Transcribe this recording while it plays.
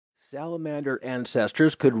Salamander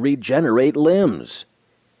ancestors could regenerate limbs.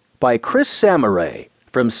 By Chris Samoray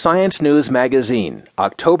from Science News Magazine,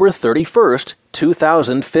 October 31st,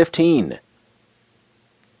 2015.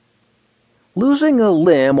 Losing a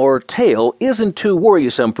limb or tail isn't too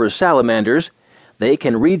worrisome for salamanders. They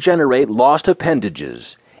can regenerate lost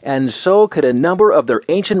appendages, and so could a number of their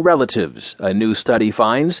ancient relatives, a new study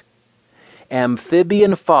finds.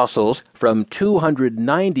 Amphibian fossils from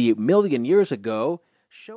 290 million years ago